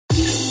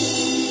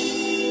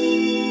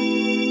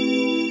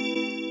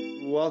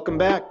Welcome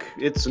back.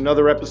 It's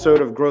another episode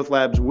of Growth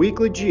Lab's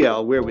Weekly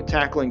GL, where we're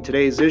tackling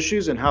today's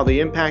issues and how they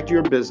impact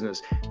your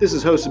business. This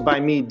is hosted by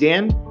me,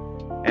 Dan.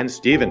 And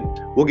Steven.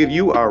 We'll give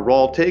you our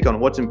raw take on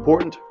what's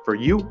important for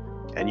you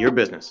and your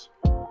business.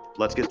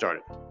 Let's get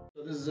started.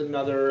 So this is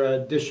another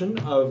edition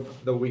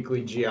of the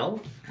Weekly GL.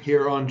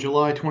 Here on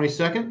July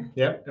 22nd.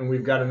 Yep, and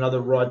we've got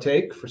another raw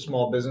take for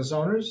small business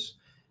owners.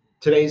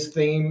 Today's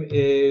theme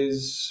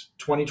is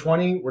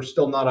 2020. We're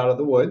still not out of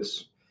the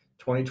woods.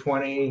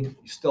 2020, you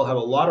still have a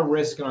lot of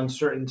risk and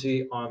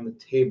uncertainty on the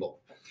table.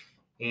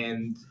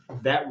 And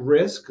that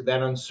risk,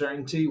 that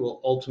uncertainty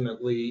will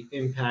ultimately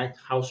impact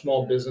how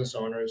small business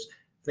owners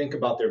think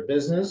about their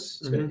business.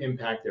 It's going to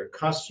impact their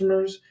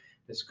customers.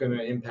 It's going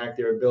to impact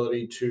their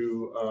ability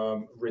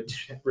to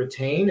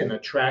retain and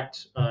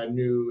attract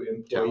new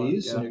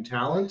employees, new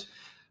talent,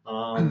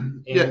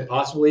 and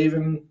possibly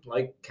even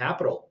like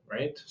capital,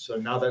 right? So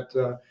now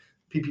that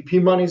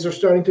PPP monies are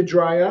starting to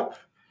dry up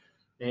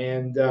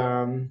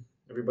and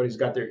everybody's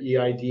got their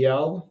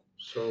EIDL.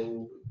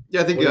 So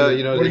I think what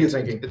are you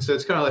thinking? It's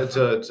kind of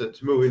like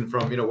it's moving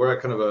from we're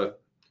at kind of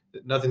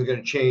nothing's going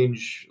to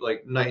change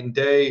like night and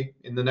day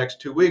in the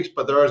next 2 weeks,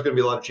 but there are going to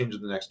be a lot of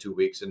changes in the next 2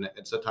 weeks, and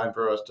it's a time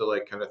for us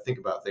to kind of think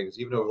about things.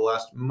 Even over the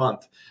last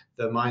month,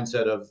 the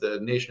mindset of the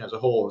nation as a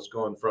whole has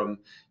gone from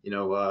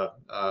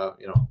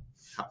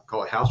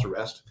call it house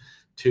arrest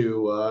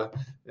to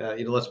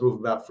let's move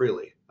about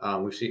freely.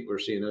 We're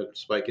seeing a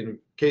spike in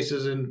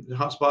cases in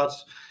hotspots,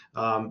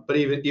 but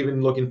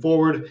even looking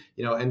forward,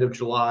 end of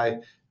July,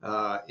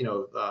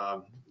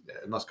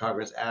 unless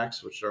Congress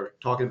acts, which they're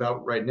talking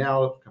about right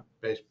now,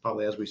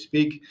 probably as we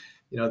speak,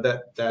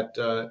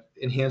 that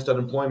enhanced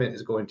unemployment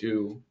is going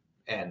to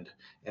end.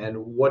 And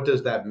what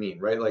does that mean,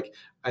 right?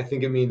 I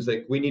think it means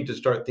we need to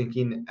start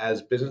thinking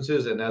as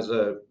businesses and as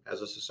a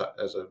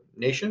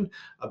nation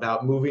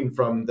about moving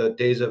from the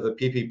days of the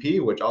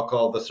PPP, which I'll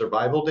call the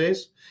survival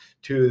days,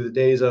 to the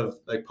days of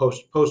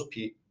post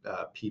PPP.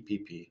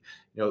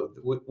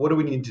 What do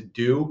we need to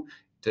do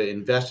to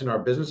invest in our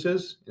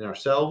businesses, in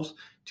ourselves,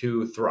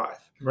 to thrive?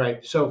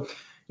 Right. So,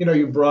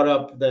 you brought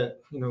up that,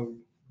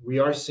 we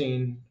are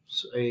seeing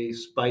a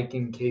spike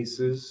in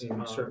cases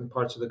in certain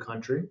parts of the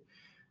country.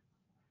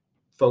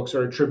 Folks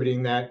are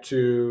attributing that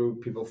to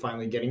people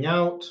finally getting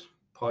out.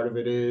 Part of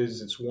it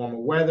is it's warmer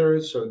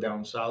weather. So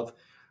down south,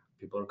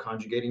 people are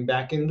conjugating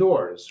back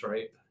indoors,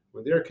 right,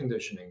 with air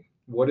conditioning.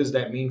 What does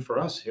that mean for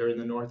us here in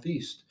the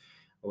Northeast?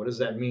 What does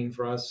that mean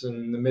for us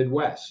in the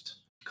Midwest?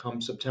 Come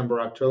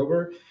September,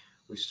 October,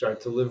 we start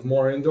to live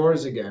more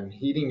indoors again,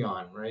 heating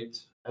on, right?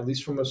 At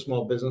least from a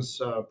small business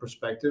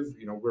perspective,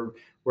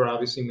 we're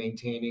obviously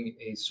maintaining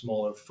a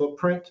smaller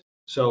footprint.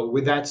 So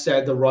with that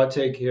said, the raw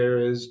take here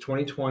is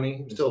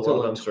 2020,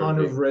 still a ton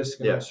of risk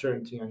and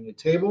uncertainty on your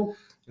table.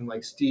 And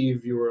like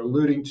Steve, you were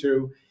alluding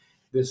to,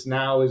 this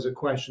now is a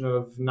question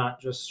of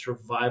not just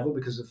survival,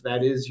 because if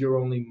that is your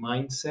only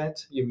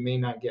mindset, you may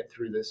not get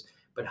through this.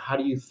 But how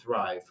do you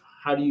thrive?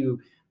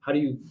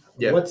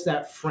 What's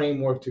that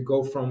framework to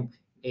go from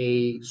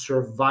a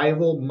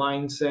survival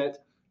mindset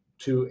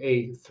to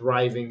a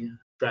thriving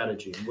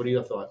strategy? What are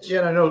your thoughts? Yeah,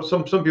 and I know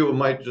some people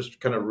might just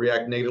kind of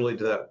react negatively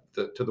to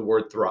that, to the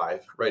word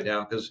thrive right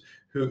now, because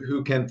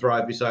who can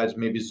thrive besides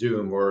maybe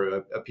Zoom or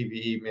a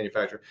PPE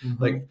manufacturer?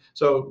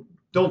 So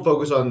don't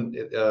focus on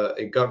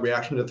a gut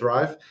reaction to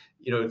thrive.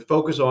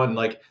 Focus on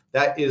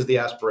that is the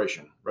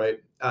aspiration,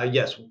 right?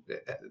 Yes,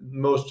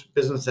 most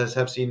businesses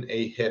have seen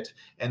a hit,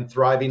 and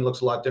thriving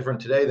looks a lot different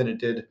today than it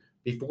did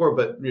before.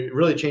 But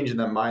really changing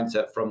that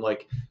mindset from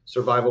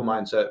survival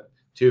mindset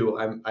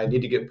to I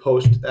need to get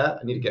post that.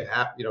 I need to get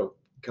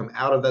come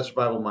out of that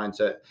survival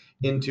mindset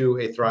into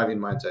a thriving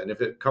mindset. And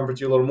if it comforts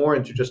you a little more,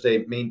 into just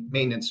a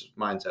maintenance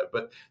mindset,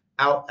 but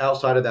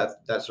outside of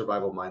that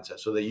survival mindset,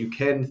 so that you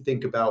can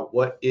think about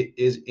what it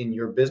is in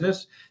your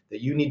business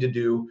that you need to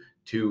do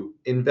to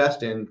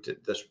invest in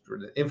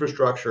the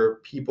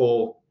infrastructure,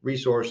 people,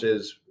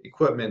 resources,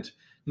 equipment,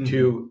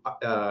 to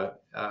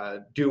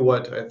do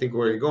what I think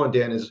where you're going,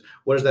 Dan, is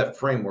what is that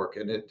framework?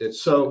 And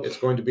it's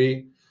going to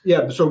be.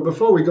 Yeah. So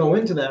before we go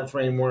into that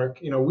framework,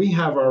 we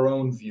have our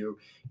own view.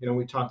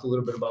 We talked a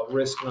little bit about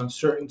risk and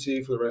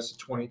uncertainty for the rest of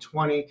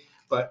 2020,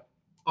 but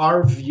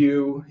our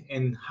view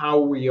and how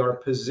we are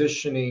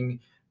positioning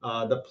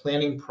the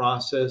planning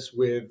process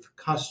with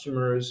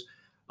customers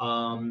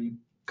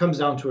comes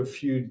down to a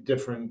few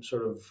different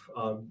sort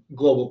of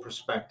global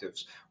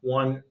perspectives.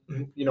 One,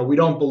 we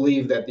don't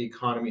believe that the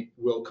economy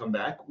will come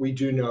back. We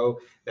do know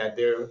that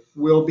there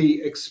will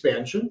be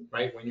expansion,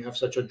 right? When you have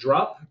such a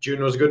drop.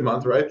 June was a good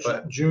month, right?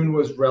 But June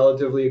was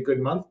relatively a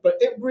good month, but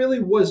it really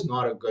was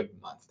not a good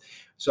month.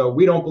 So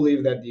we don't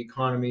believe that the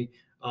economy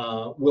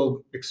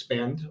will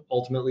expand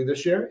ultimately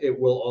this year. It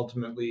will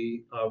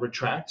ultimately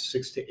retract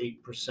 6 to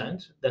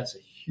 8%. That's a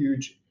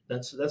huge.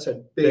 That's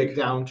a big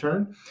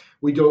downturn.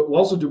 We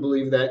also do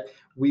believe that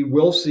we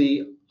will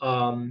see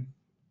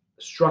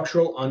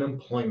structural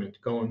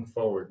unemployment going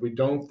forward. We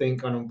don't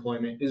think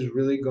unemployment is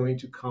really going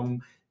to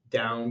come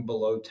down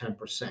below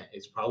 10%.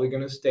 It's probably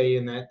going to stay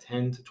in that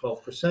 10 to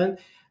 12%.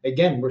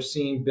 again, we're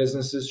seeing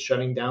businesses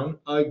shutting down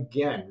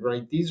again,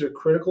 right? These are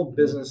critical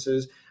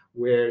businesses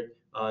where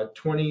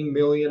 20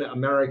 million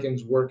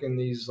Americans work in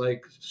these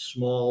like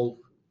small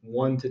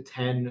 1 to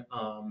 10,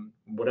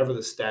 whatever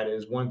the stat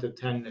is, 1 to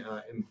 10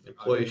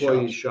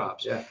 employee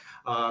shops. Yeah.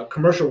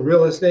 Commercial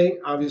real estate,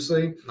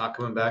 obviously, Not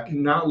coming back.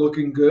 not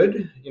looking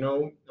good.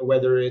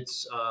 Whether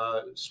it's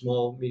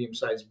small,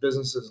 medium-sized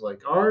businesses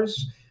like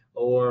ours,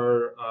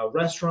 or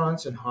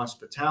restaurants and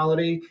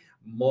hospitality,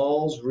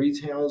 malls,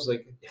 retails.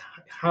 Like,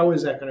 how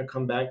is that going to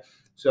come back?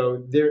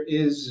 So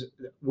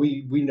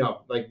we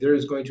know, like, there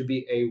is going to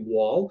be a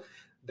wall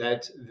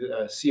that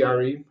the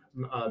CRE,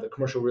 the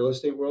commercial real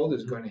estate world,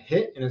 is going to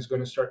hit, and it's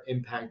going to start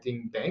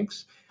impacting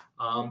banks.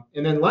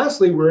 And then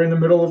lastly, we're in the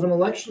middle of an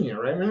election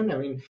year, right, man? I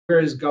mean, where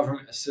is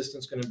government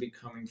assistance going to be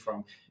coming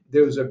from?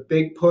 There was a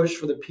big push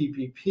for the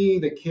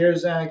PPP, the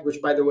CARES Act,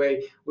 which, by the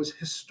way, was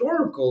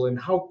historical in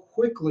how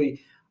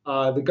quickly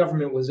the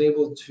government was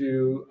able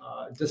to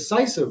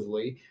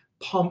decisively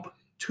pump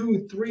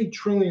 $2-3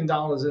 trillion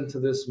into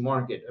this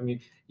market. I mean,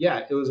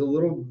 yeah, it was a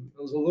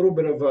little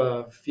bit of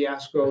a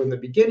fiasco in the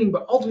beginning,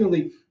 but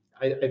ultimately,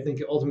 I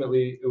think it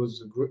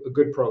was a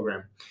good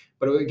program.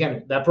 But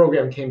again, that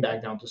program came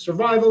back down to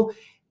survival.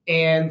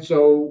 And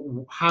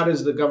so how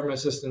does the government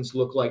assistance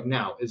look like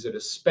now? Is it a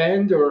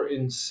spend or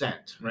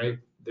incent, right?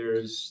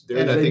 There's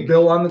a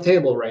bill on the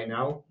table right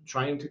now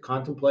trying to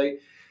contemplate,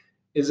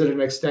 is it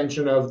an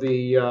extension of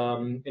the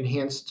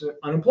enhanced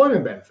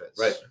unemployment benefits?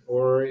 Right.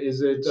 Or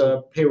is it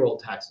payroll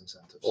tax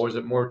incentives? Or is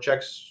it more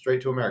checks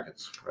straight to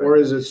Americans? Right? Or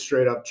is it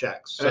straight up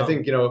checks? And I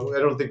think, I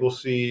don't think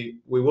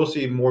we will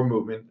see more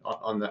movement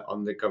on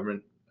the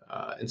government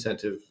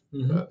incentive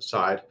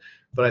side,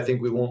 but I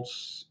think we'll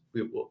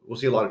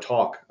see a lot of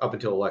talk up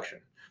until election,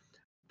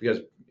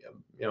 because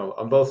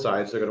on both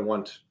sides they're going to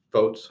want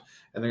votes,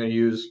 and they're going to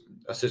use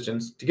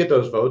assistance to get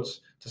those votes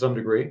to some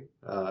degree,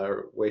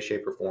 or way,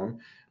 shape, or form.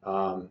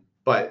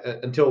 But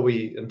until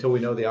we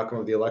know the outcome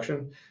of the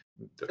election,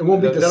 it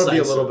won't be decisive.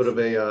 That'll be a little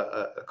bit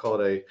of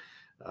call it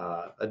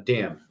a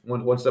dam.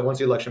 Once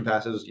the election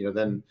passes,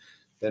 then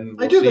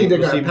I do think they're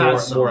going to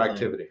pass more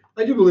activity.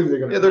 I do believe they're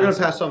going to. Yeah, they're going to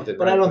pass something,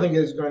 but right? I don't think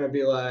it's going to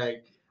be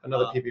like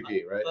another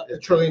PPP, right?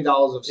 $1 trillion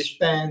of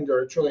spend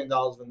or $1 trillion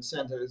of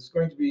incentive. It's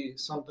going to be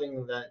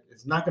something that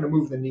is not going to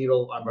move the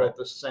needle on both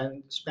the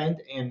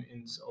spend and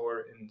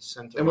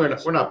incentive. And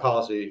we're not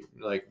policy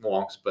like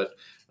wonks, but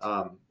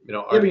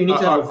but you need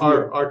to have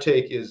our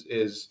take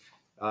is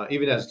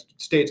even as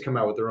states come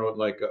out with their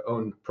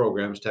own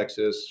programs,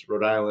 Texas,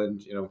 Rhode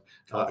Island,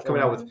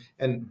 coming out with,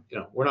 and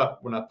we're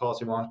not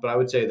policy wonks, but I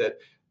would say that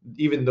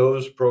even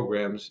those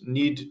programs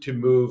need to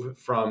move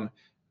from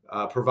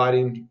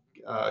providing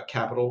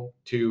capital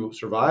to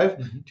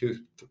survive to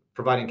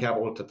providing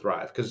capital to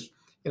thrive. Because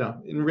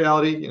in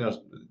reality,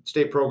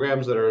 state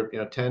programs that are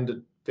 $10,000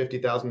 to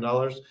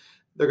 $50,000,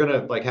 they're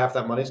gonna half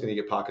that money is gonna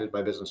get pocketed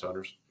by business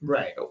owners,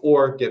 right?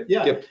 Or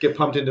get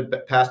pumped into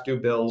past due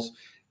bills,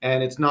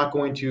 and it's not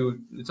going to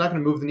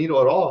move the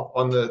needle at all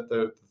on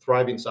the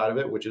thriving side of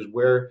it, which is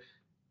where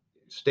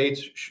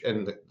states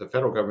and the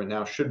federal government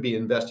now should be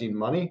investing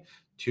money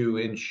to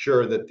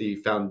ensure that the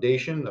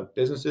foundation of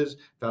businesses,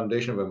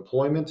 foundation of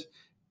employment,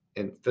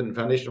 and the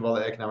foundation of all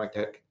the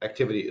economic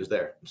activity is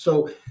there.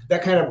 So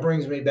that kind of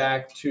brings me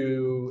back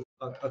to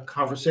a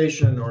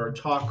conversation or a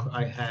talk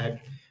I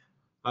had,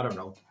 I don't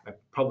know,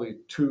 probably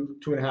two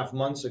and a half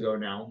months ago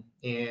now.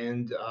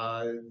 And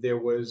there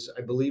was,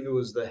 I believe it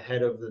was the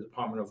head of the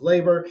Department of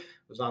Labor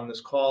was on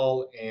this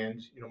call.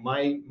 And,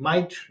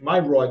 my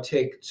raw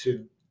take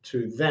to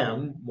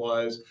them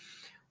was,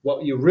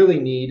 what you really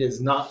need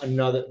is not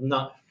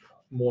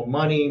more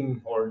money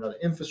or another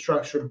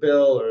infrastructure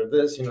bill or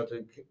this,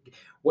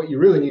 what you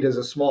really need is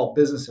a small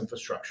business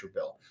infrastructure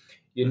bill.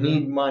 You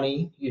need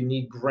money, you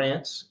need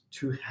grants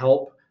to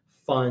help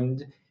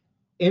fund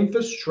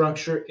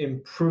infrastructure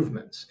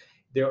improvements.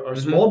 There are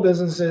small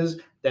businesses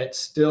that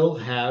still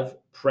have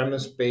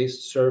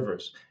premise-based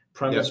servers,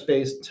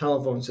 premise-based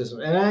telephone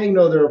systems. And I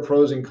know there are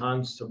pros and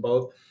cons to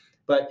both,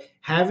 but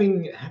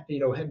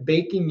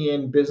baking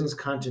in business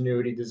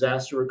continuity,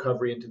 disaster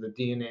recovery into the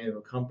DNA of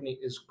a company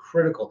is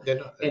critical.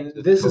 And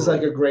this is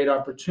like a great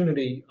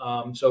opportunity.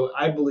 So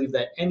I believe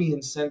that any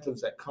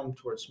incentives that come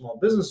towards small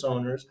business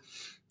owners,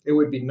 it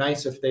would be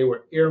nice if they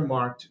were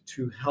earmarked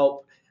to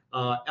help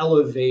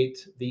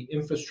elevate the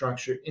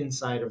infrastructure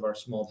inside of our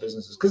small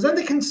businesses, because then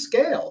they can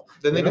scale.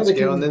 Then they can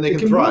scale, and then they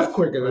can thrive move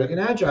quicker. Right? They can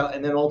agile,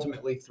 and then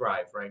ultimately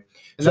thrive. Right.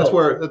 And that's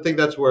where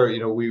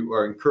we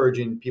are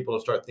encouraging people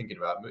to start thinking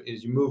about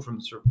is you move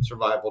from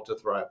survival to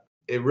thrive.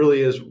 It really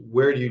is,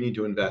 where do you need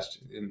to invest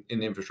in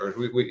infrastructure?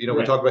 We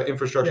talk about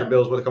infrastructure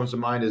bills. What comes to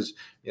mind is,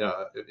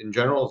 in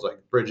general, it's like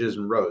bridges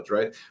and roads,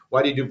 right?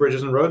 Why do you do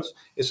bridges and roads?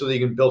 It's so that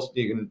you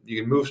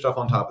can move stuff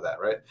on top of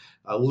that, right?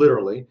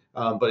 Literally.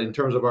 But in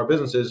terms of our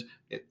businesses,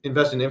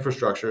 invest in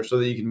infrastructure so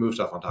that you can move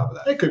stuff on top of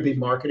that. It could be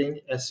marketing,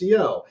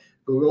 SEO,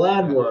 Google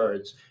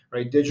AdWords,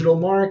 right? Digital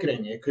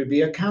marketing. It could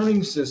be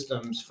accounting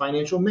systems,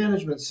 financial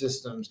management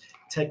systems,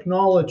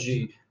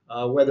 technology,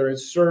 whether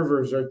it's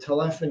servers or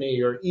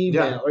telephony or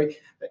email.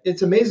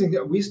 It's amazing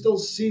that we still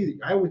see,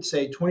 I would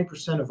say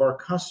 20% of our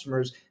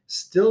customers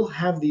still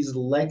have these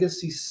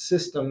legacy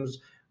systems,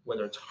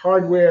 whether it's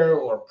hardware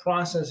or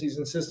processes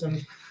and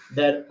systems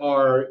that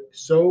are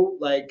so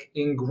like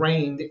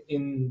ingrained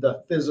in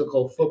the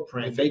physical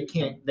footprint. They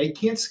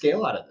can't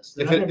scale out of this.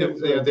 If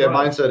their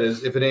mindset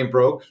is, if it ain't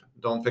broke,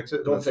 don't fix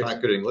it. That's not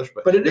good English,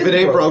 but if it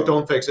ain't broke,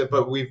 don't fix it.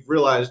 But we've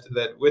realized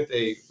that with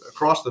a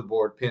across the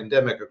board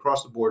pandemic,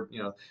 across the board,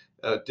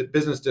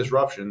 business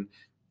disruption,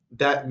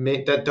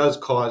 that does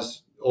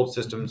cause old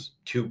systems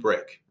to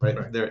break.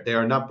 Right? They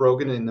are not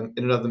broken in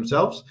and of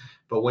themselves,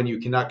 but when you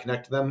cannot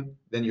connect to them,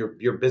 then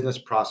your business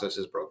process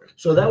is broken.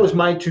 So that was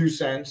my 2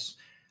 cents.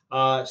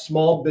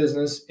 Small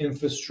Business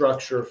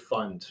Infrastructure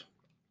Fund.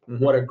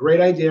 Mm-hmm. What a great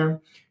idea.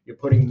 You're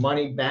putting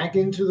money back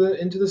into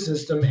the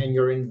system, and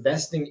you're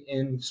investing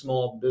in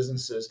small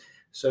businesses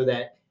so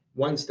that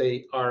once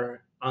they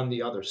are on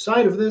the other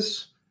side of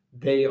this,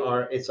 they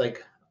are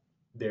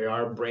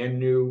brand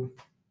new.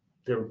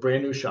 They're a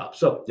brand new shop.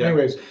 So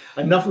anyways,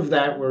 enough of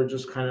that. We're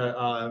just kind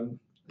of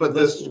but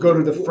let's go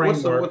to the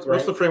framework.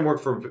 What's the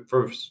framework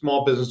for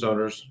small business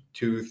owners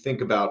to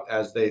think about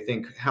as they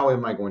think, how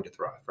am I going to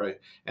thrive, right?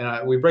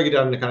 And we break it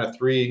down into kind of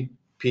 3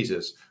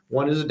 pieces.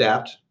 One is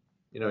adapt.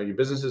 Your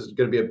business is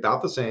going to be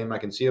about the same. I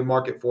can see a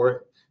market for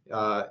it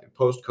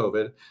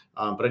post-COVID,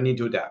 but I need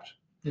to adapt.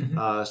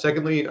 Mm-hmm.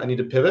 Secondly, I need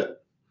to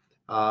pivot.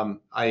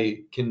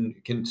 I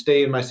can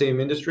stay in my same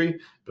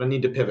industry, but I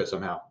need to pivot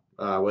somehow.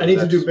 I need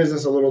to do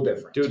business a little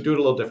different. Do it a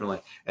little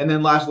differently. And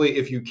then lastly,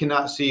 if you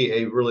cannot see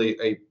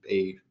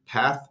a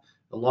path,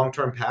 a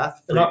long-term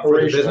path for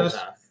the business,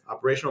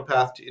 operational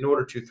path in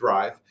order to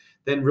thrive,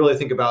 then really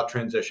think about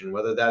transition,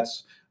 whether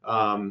that's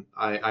I'm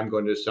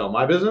going to sell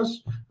my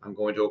business, I'm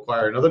going to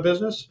acquire another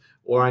business,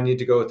 or I need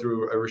to go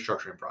through a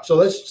restructuring process. So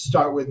let's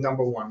start with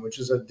number 1, which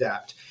is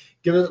adapt.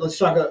 Let's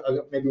talk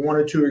maybe 1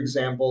 or 2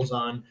 examples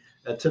on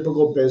a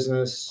typical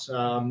business,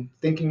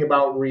 thinking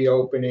about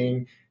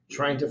reopening,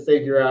 trying to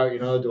figure out,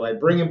 do I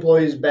bring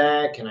employees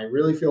back? Can I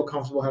really feel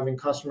comfortable having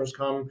customers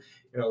come?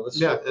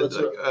 Let's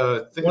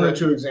 1 or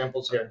 2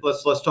 examples here.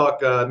 Let's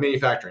talk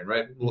manufacturing,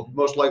 right? Well,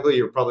 most likely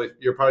you're probably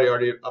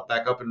already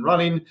back up and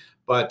running,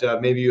 but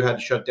maybe you had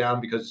to shut down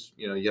because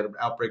you had an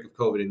outbreak of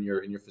COVID in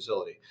your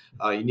facility.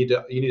 You need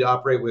to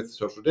operate with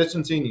social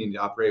distancing. You need to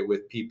operate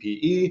with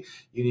PPE.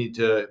 You need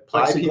to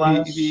apply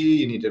PPE.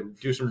 You need to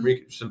do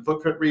some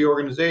footprint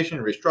reorganization,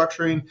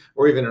 restructuring,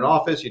 or even an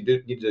office. You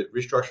need to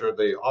restructure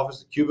the office,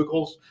 the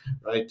cubicles,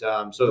 right?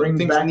 So things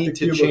need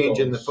to change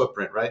in the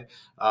footprint, right?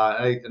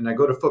 And I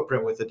go to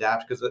footprint with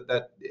adapt because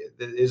that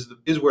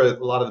is where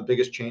a lot of the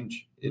biggest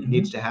change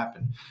needs to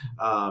happen.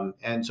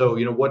 And so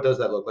what does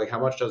that look like? How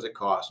much does it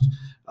cost?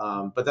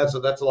 But that's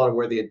a lot of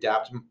where the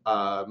adapt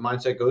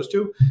mindset goes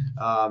to.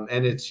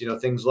 And it's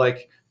things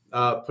like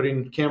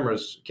putting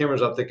cameras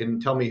up that can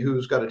tell me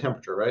who's got a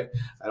temperature, right?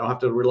 I don't have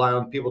to rely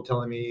on people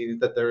telling me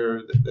that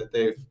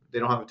they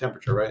don't have a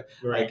temperature, right?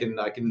 I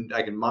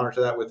can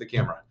monitor that with the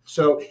camera.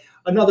 So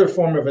another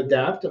form of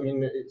adapt,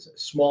 it's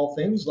small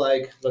things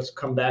like, let's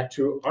come back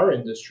to our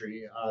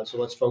industry. So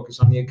let's focus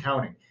on the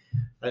accounting.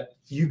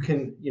 You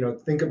can,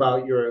 think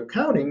about your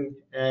accounting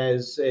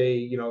as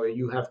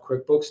you have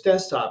QuickBooks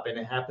Desktop, and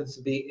it happens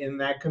to be in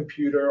that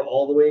computer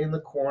all the way in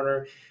the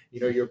corner.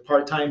 Your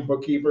part-time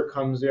bookkeeper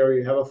comes there,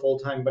 you have a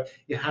full-time, but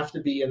you have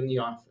to be in the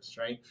office,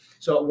 right?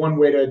 So 1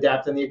 way to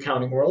adapt in the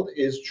accounting world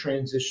is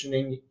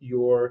transitioning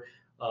your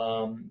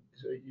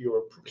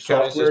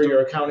software,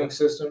 your accounting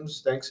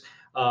systems,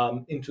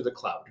 into the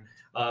cloud.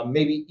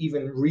 Maybe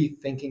even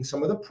rethinking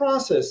some of the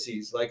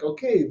processes, like,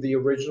 okay, the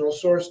original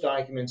source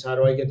documents, how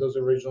do I get those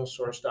original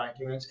source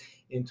documents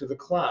into the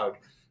cloud?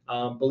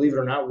 Believe it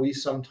or not, we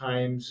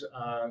sometimes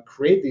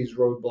create these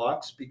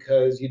roadblocks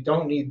because you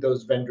don't need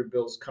those vendor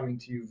bills coming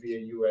to you via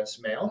US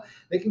mail.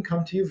 They can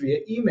come to you via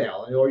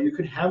email, or you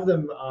could have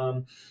them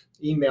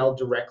emailed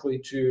directly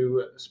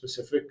to a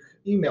specific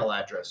email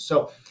address.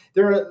 So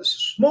there are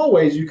small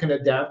ways you can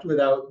adapt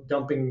without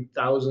dumping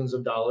thousands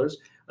of dollars.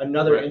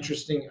 Another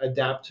interesting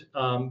adapt,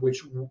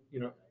 which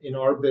in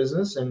our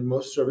business and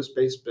most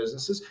service-based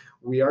businesses,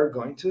 we are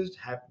going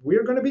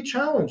to be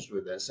challenged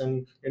with this.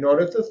 And in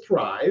order to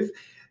thrive,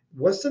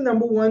 what's the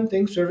number 1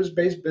 thing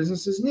service-based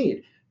businesses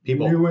need?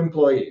 People. New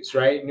employees,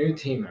 right? New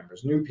team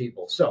members, new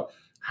people. So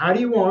how do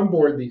you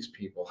onboard these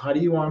people? How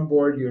do you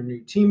onboard your new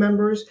team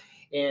members?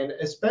 And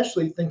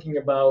especially thinking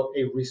about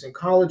a recent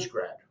college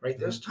grad, right?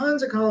 There's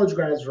tons of college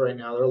grads right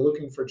now that are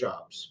looking for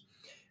jobs.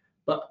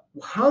 But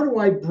how do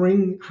I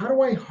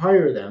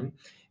hire them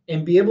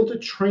and be able to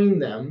train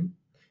them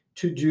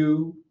to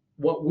do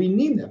what we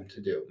need them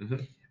to do? Mm-hmm.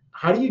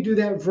 How do you do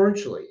that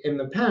virtually? In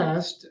the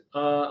past,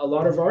 a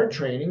lot of our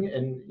training,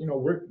 and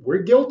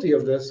we're guilty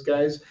of this,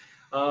 guys,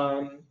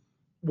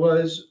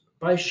 was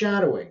by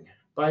shadowing,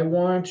 by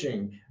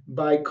watching,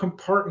 by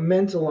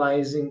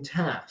compartmentalizing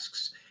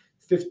tasks,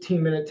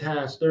 15-minute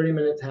tasks,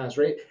 30-minute tasks,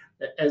 right?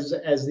 As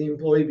the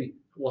employee.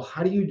 Well,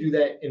 how do you do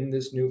that in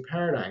this new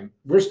paradigm?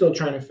 We're still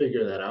trying to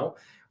figure that out.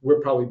 We're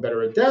probably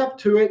better adapt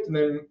to it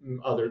than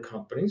other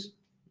companies.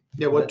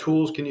 Yeah, what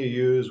tools can you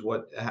use?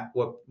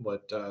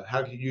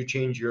 How can you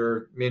change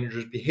your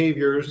managers'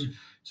 behaviors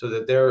so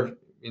that they're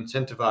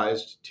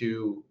incentivized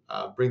to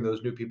bring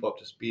those new people up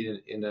to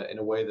speed in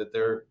a way that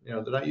they're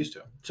not used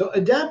to. So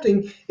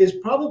adapting is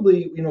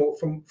probably,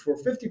 for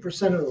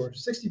 50% or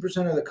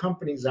 60% of the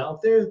companies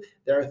out there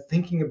that are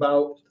thinking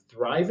about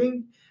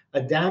thriving,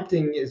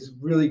 adapting is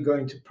really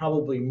going to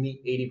probably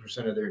meet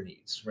 80% of their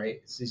needs, right?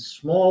 It's these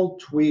small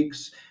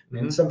tweaks,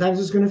 and sometimes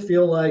it's going to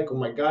feel like, oh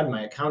my God,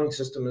 my accounting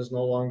system is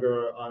no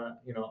longer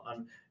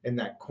in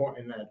that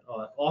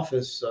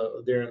office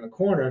there in the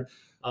corner.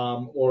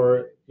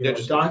 Or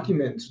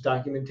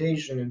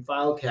documentation, and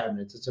file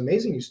cabinets. It's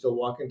amazing. You still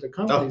walk into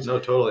companies,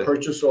 totally.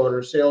 Purchase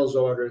orders, sales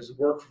orders,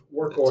 work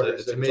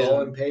orders. It's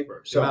all in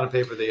paper. The amount of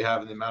paper that you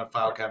have and the amount of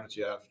file cabinets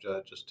you have,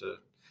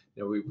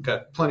 we've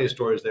got plenty of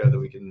stories there that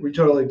we can. We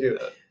totally do.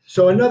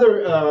 So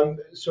another,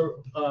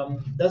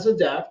 that's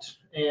adapt.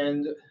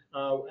 And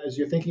as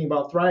you're thinking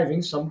about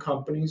thriving, some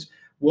companies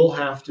will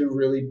have to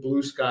really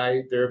blue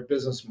sky their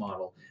business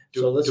model.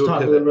 So let's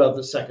talk a little bit about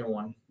the second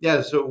one.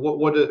 Yeah. So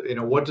what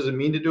does it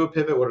mean to do a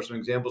pivot? What are some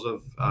examples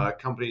of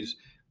companies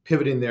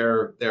pivoting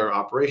their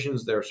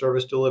operations, their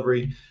service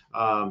delivery?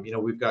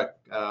 We've got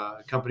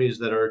companies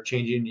that are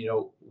changing,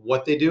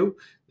 what they do.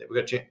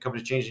 We've got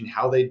companies changing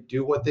how they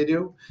do what they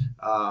do.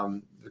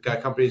 We've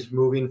got companies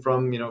moving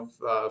from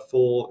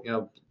full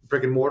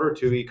brick and mortar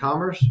to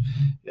e-commerce.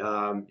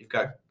 You've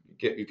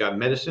got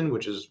medicine,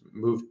 which has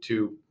moved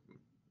to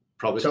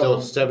probably still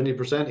 70%,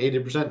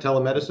 80%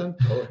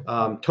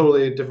 telemedicine.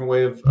 Totally a different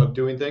way of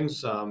doing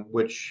things,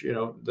 which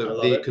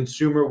the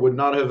consumer would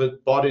not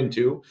have bought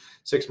into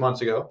 6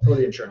 months ago. Or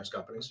the insurance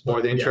companies.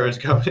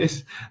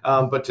 Companies.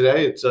 But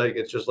today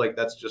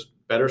that's just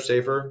better,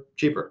 safer,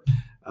 cheaper,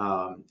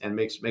 and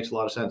makes a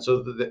lot of sense.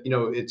 So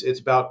it's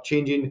about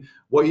changing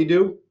what you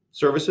do,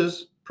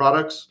 services,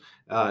 products.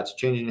 It's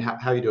changing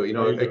how you do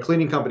it. A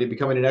cleaning company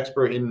becoming an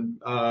expert in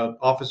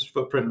office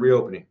footprint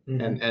reopening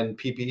and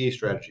PPE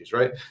strategies,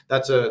 right?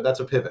 That's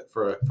a pivot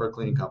for a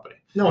cleaning company.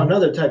 No,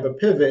 another type of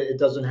pivot. It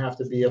doesn't have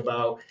to be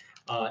about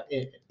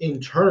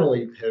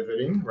internally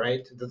pivoting, right?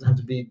 It doesn't have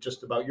to be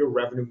just about your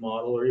revenue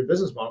model or your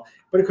business model,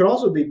 but it could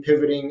also be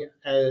pivoting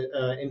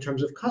in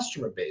terms of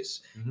customer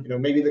base.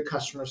 Maybe the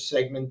customer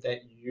segment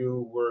that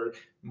you were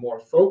more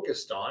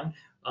focused on.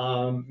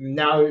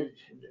 Now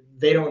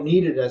they don't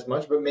need it as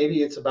much, but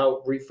maybe it's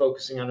about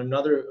refocusing on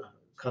another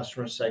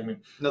customer segment.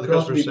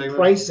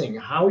 Pricing,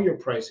 how you're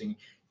pricing.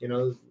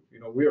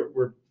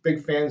 We're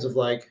big fans of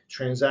like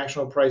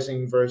transactional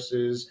pricing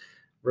versus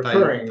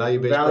recurring,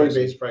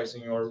 value-based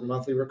pricing or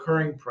monthly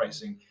recurring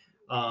pricing.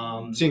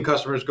 Seeing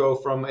customers go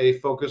from a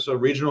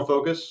regional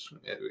focus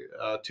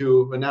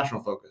to a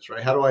national focus,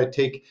 right? How do I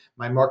take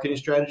my marketing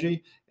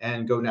strategy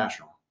and go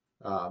national?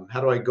 How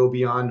do I go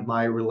beyond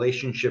my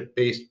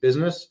relationship-based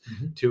business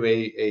to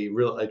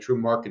a true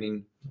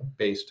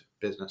marketing-based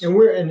business? And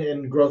we're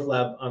in Growth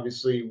Lab.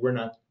 Obviously, we're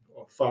not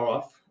far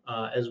off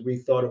as we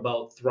thought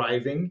about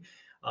thriving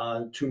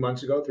 3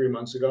 months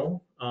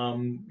ago.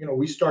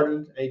 We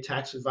started a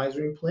tax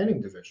advisory and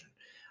planning division.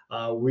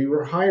 We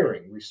were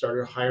hiring. We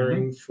started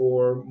hiring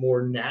for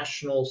more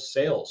national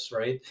sales,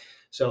 right?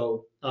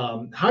 So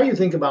how you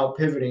think about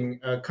pivoting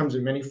comes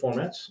in many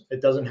formats.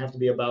 It doesn't have to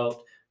be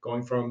about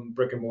going from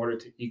brick and mortar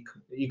to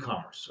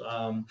e-commerce.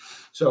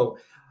 So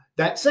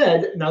that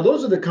said, now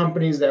those are the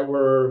companies that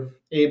were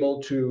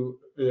able to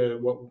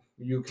what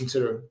you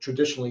consider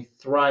traditionally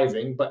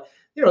thriving. But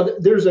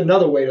there's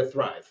another way to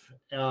thrive.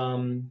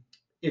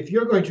 If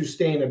you're going to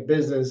stay in a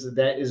business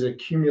that is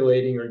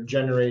accumulating or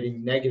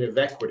generating negative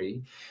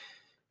equity,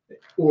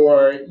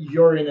 or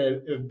you're in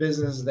a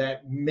business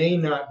that may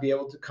not be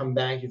able to come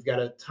back, you've got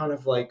a ton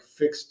of like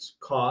fixed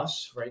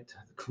costs, right?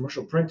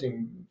 Commercial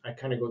printing, I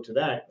kind of go to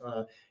that.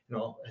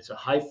 It's a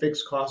high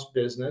fixed cost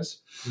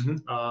business.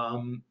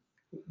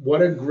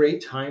 What a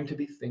great time to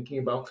be thinking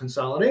about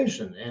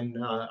consolidation. And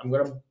I'm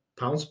going to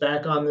bounce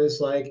back on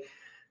this like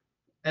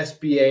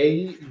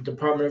SBA,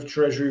 Department of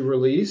Treasury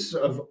release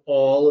of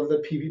all of the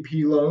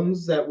PPP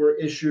loans that were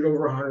issued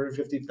over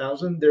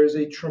 150,000. There's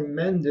a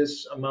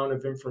tremendous amount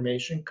of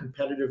information,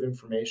 competitive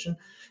information.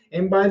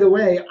 And by the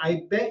way,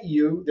 I bet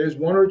you there's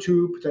one or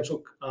two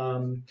potential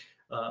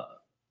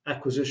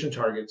acquisition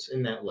targets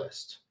in that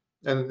list.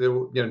 And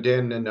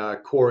Dan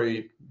and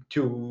Corey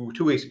 2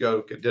 weeks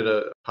ago did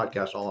a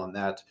podcast all on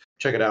that.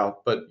 Check it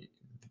out. But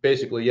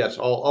basically, yes,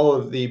 all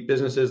of the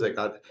businesses that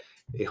got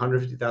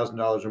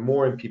 $150,000 or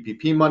more in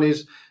PPP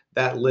monies,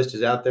 that list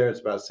is out there.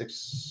 It's about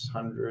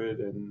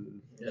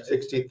 660,000.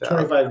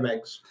 25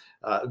 megs.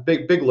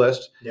 Big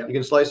list. Yep. You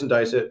can slice and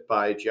dice it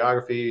by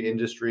geography,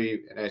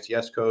 industry, and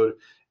ICS code,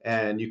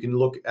 and you can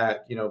look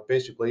at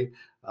basically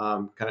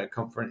kind of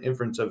come for an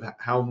inference of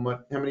how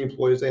many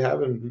employees they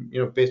have, and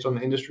based on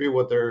the industry,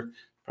 what their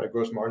probably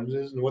gross margins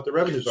is and what their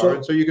revenues are,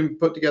 and so you can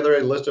put together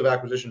a list of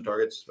acquisition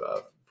targets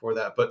for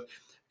that. But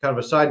kind of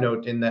a side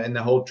note in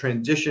the whole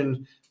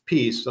transition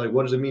piece, like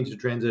what does it mean to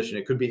transition?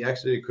 It could be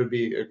exit, it could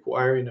be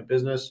acquiring a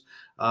business,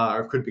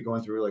 or it could be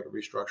going through like a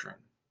restructuring.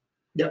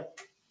 Yep.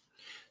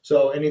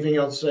 So anything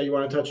else you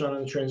want to touch on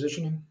the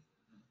transitioning?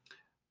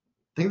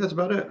 think that's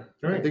about it.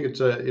 All right. I think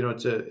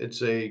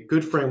it's a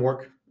good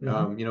framework.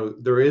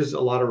 There is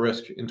a lot of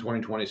risk in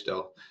 2020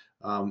 still.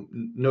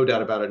 No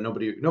doubt about it.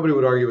 Nobody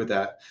would argue with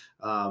that.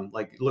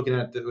 Like looking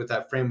at with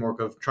that framework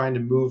of trying to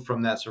move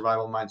from that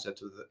survival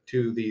mindset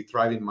to the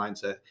thriving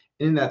mindset.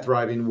 In that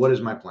thriving, what is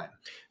my plan?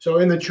 So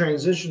in the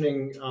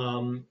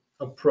transitioning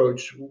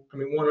approach, I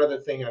mean, one other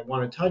thing I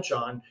want to touch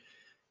on,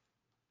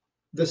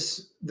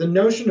 the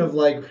notion of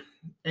like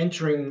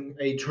entering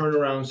a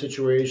turnaround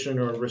situation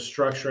or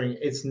restructuring,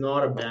 it's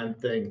not a bad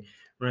thing,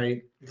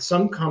 right?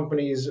 Some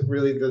companies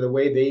really the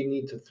way they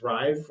need to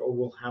thrive or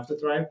will have to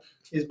thrive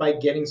is by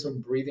getting some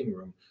breathing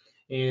room.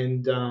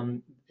 And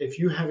if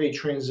you have a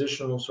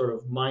transitional sort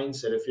of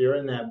mindset, if you're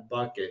in that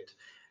bucket,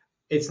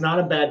 it's not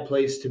a bad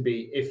place to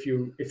be. If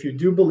you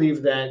do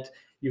believe that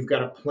you've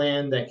got a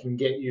plan that can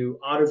get you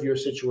out of your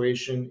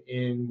situation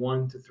in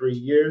 1 to 3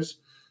 years,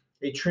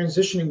 a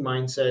transitioning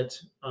mindset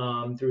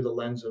through the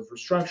lens of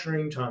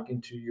restructuring,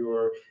 talking to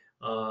your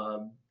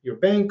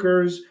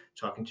bankers,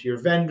 talking to your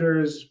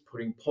vendors,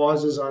 putting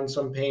pauses on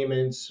some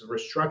payments,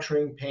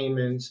 restructuring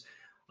payments.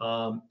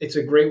 It's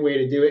a great way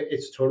to do it.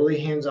 It's totally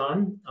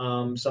hands-on.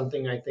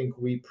 Something I think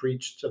we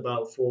preached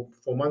about 4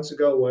 months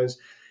ago was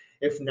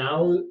if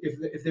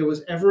there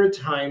was ever a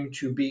time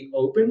to be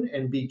open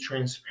and be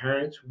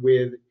transparent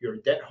with your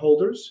debt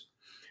holders,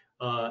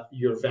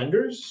 your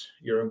vendors,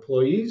 your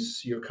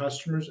employees, your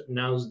customers,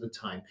 now's the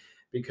time.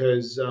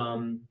 Because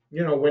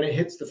when it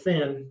hits the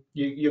fan,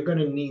 you're going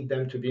to need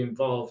them to be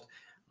involved.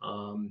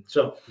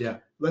 So yeah,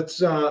 let's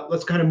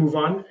kind of move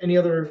on. Any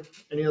other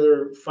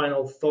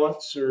final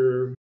thoughts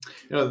or?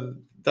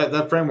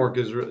 That framework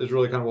is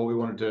really kind of what we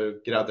wanted to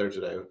get out there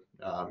today.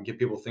 Get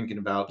people thinking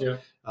about,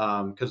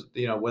 because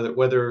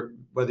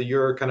whether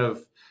you're kind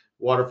of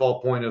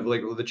waterfall point of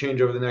like the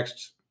change over the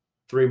next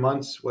 3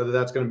 months, whether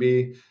that's going to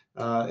be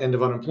end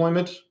of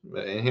unemployment,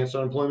 enhanced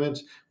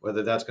unemployment,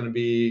 whether that's going to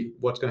be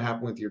what's going to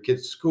happen with your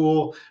kids'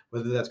 school,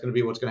 whether that's going to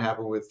be what's going to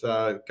happen with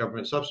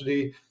government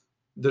subsidy.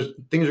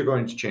 Things are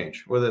going to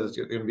change. Whether it's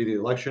going to be the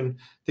election,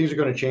 things are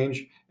going to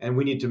change, and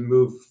we need to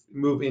move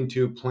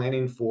into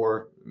planning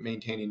for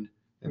maintaining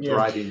and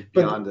thriving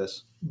beyond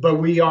this. But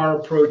we are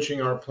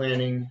approaching our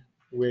planning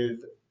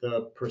with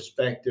the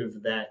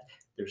perspective that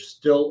there's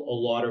still a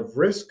lot of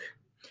risk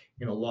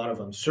and a lot of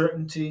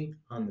uncertainty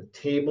on the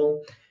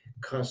table.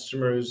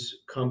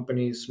 Customers,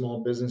 companies,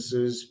 small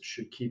businesses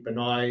should keep an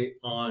eye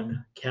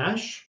on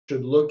cash,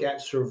 should look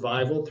at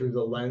survival through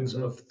the lens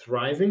of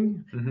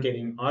thriving,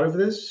 getting out of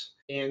this,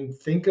 and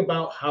think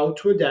about how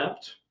to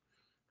adapt,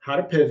 how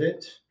to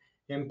pivot,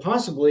 and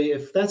possibly,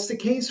 if that's the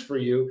case for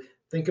you,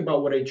 think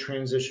about what a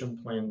transition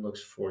plan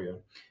looks for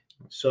you.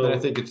 So then I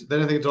think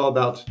it's all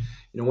about,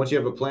 once you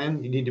have a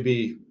plan, you need to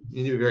be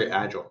very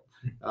agile.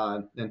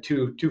 And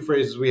two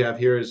phrases we have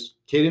here is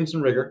cadence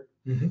and rigor.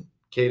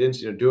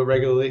 Cadence, do it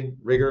regularly.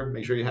 Rigor,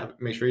 make sure you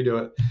do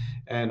it,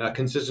 and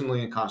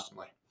consistently and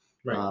constantly.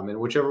 Right. And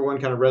whichever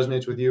one kind of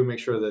resonates with you, make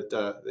sure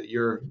that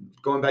you're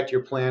going back to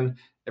your plan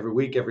every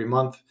week, every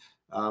month,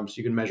 so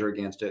you can measure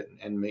against it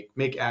and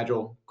make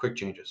agile, quick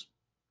changes.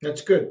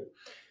 That's good.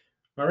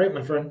 All right,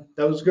 my friend,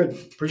 that was good.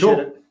 Appreciate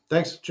it.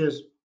 Thanks.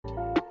 Cheers.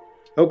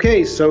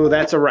 Okay, so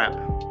that's a wrap.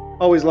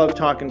 Always love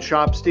talking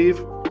shop,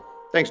 Steve.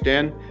 Thanks,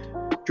 Dan.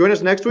 Join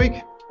us next week.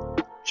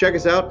 Check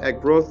us out at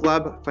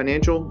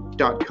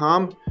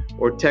growthlabfinancial.com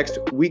or text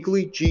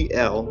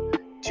weeklyGL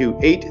to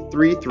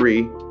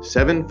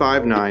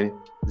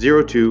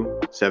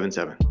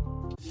 833-759-0277.